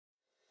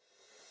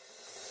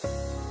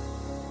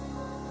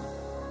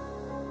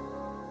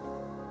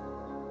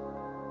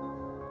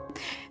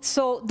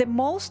So the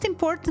most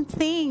important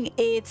thing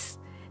is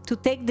to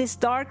take these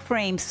dark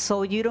frames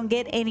so you don't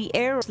get any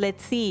errors.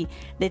 Let's see.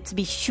 Let's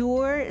be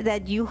sure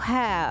that you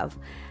have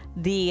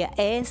the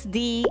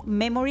SD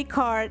memory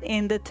card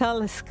in the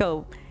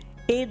telescope.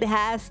 It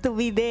has to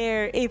be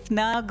there, if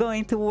not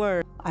going to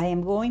work. I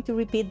am going to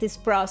repeat this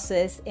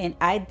process, and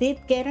I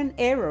did get an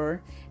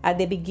error at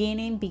the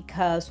beginning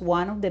because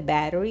one of the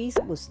batteries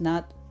was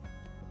not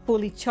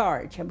fully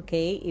charged.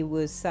 Okay, it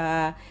was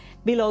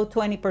below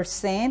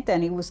 20%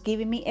 and it was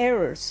giving me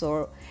errors.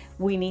 So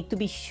we need to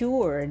be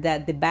sure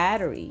that the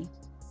battery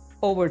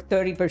over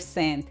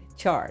 30%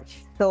 charge.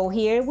 So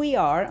here we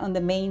are on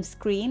the main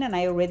screen, and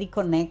I already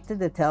connected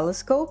the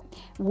telescope.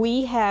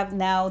 We have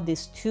now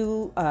these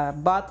two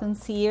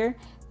buttons here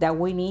that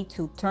we need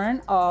to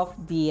turn off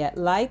the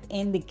light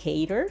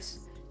indicators.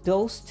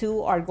 Those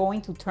two are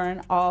going to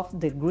turn off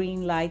the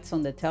green lights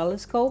on the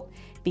telescope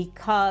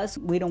because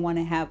we don't want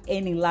to have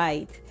any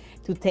light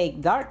to take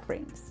dark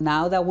frames.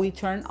 Now that we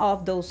turn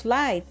off those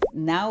lights,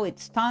 now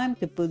it's time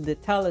to put the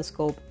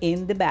telescope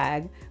in the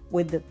bag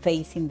with the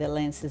facing the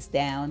lenses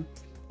down,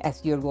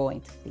 as you're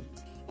going to see.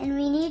 And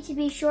we need to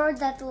be sure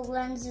that the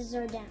lenses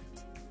are down.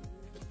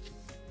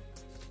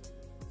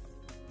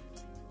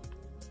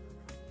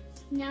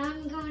 Now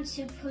I'm going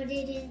to put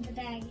it in the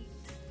bag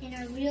in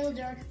a real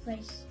dark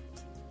place.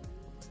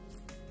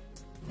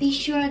 Be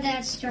sure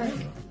that's dark.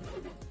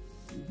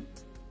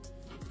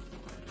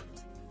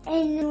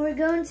 And we're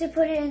going to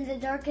put it in the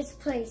darkest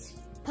place,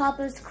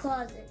 Papa's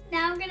closet.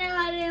 Now I'm gonna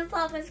hide it in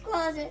Papa's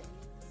closet.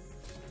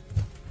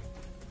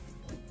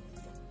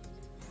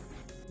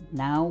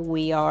 Now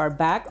we are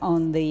back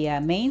on the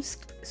main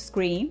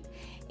screen,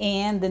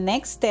 and the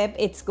next step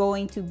it's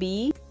going to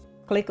be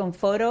click on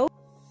photo,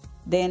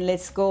 then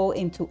let's go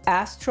into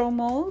Astro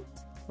mode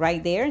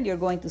right there, and you're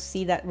going to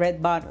see that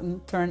red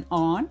button turn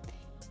on.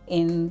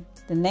 And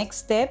the next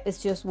step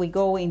is just we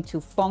go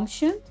into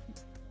function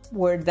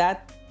where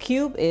that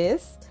cube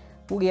is.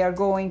 We are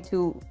going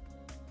to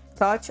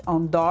touch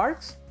on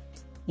darks,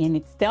 and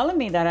it's telling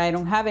me that I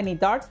don't have any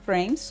dark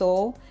frames,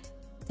 so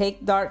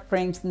take dark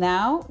frames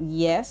now.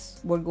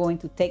 Yes, we're going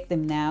to take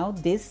them now.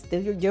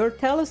 Your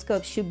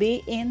telescope should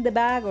be in the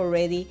bag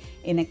already,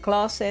 in a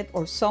closet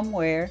or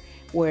somewhere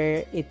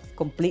where it's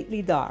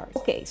completely dark.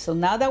 Okay, so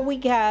now that we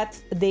got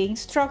the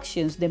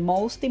instructions, the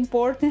most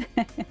important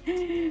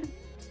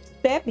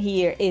step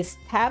here is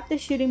tap the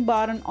shooting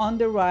button on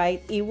the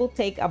right. It will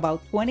take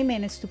about 20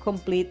 minutes to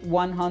complete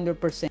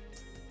 100%.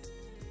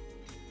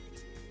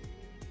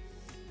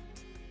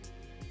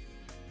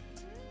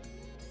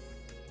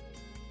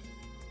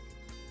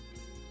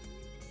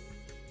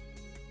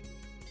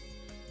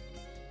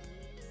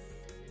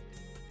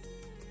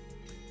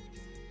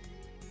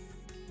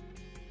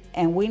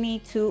 And we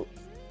need to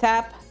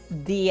tap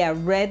the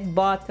red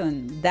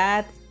button.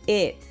 That's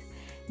it.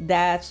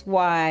 That's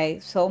why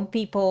some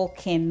people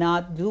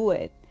cannot do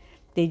it.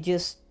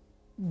 It's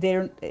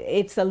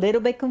a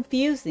little bit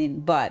confusing,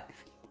 but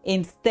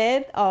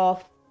instead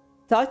of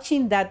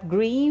touching that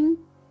green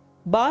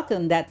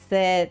button that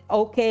said,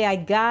 okay, I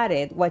got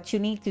it, what you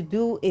need to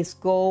do is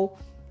go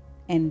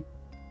and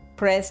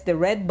press the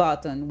red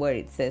button where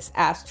it says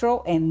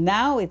Astro, and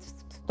now it's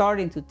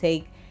starting to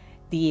take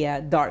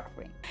the dark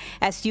frame.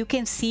 As you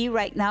can see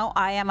right now,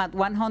 I am at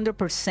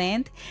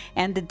 100%,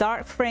 and the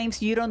dark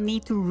frames, you don't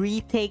need to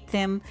retake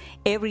them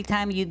every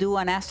time you do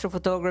an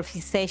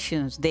astrophotography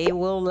sessions. They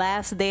will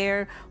last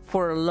there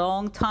for a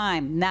long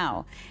time.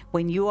 Now,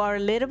 when you are a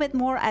little bit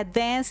more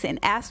advanced in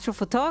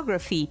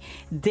astrophotography,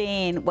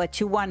 then what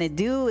you want to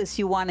do is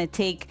you want to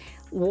take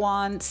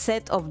one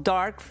set of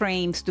dark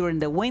frames during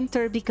the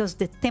winter, because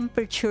the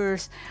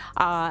temperatures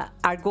are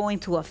going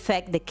to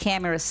affect the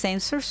camera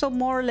sensor. So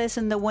more or less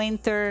in the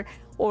winter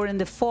or in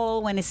the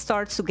fall, when it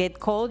starts to get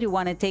cold, you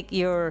want to take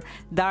your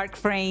dark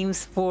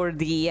frames for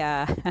the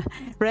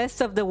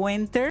rest of the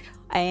winter.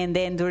 And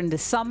then during the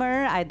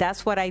summer,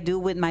 that's what I do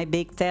with my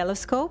big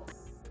telescope.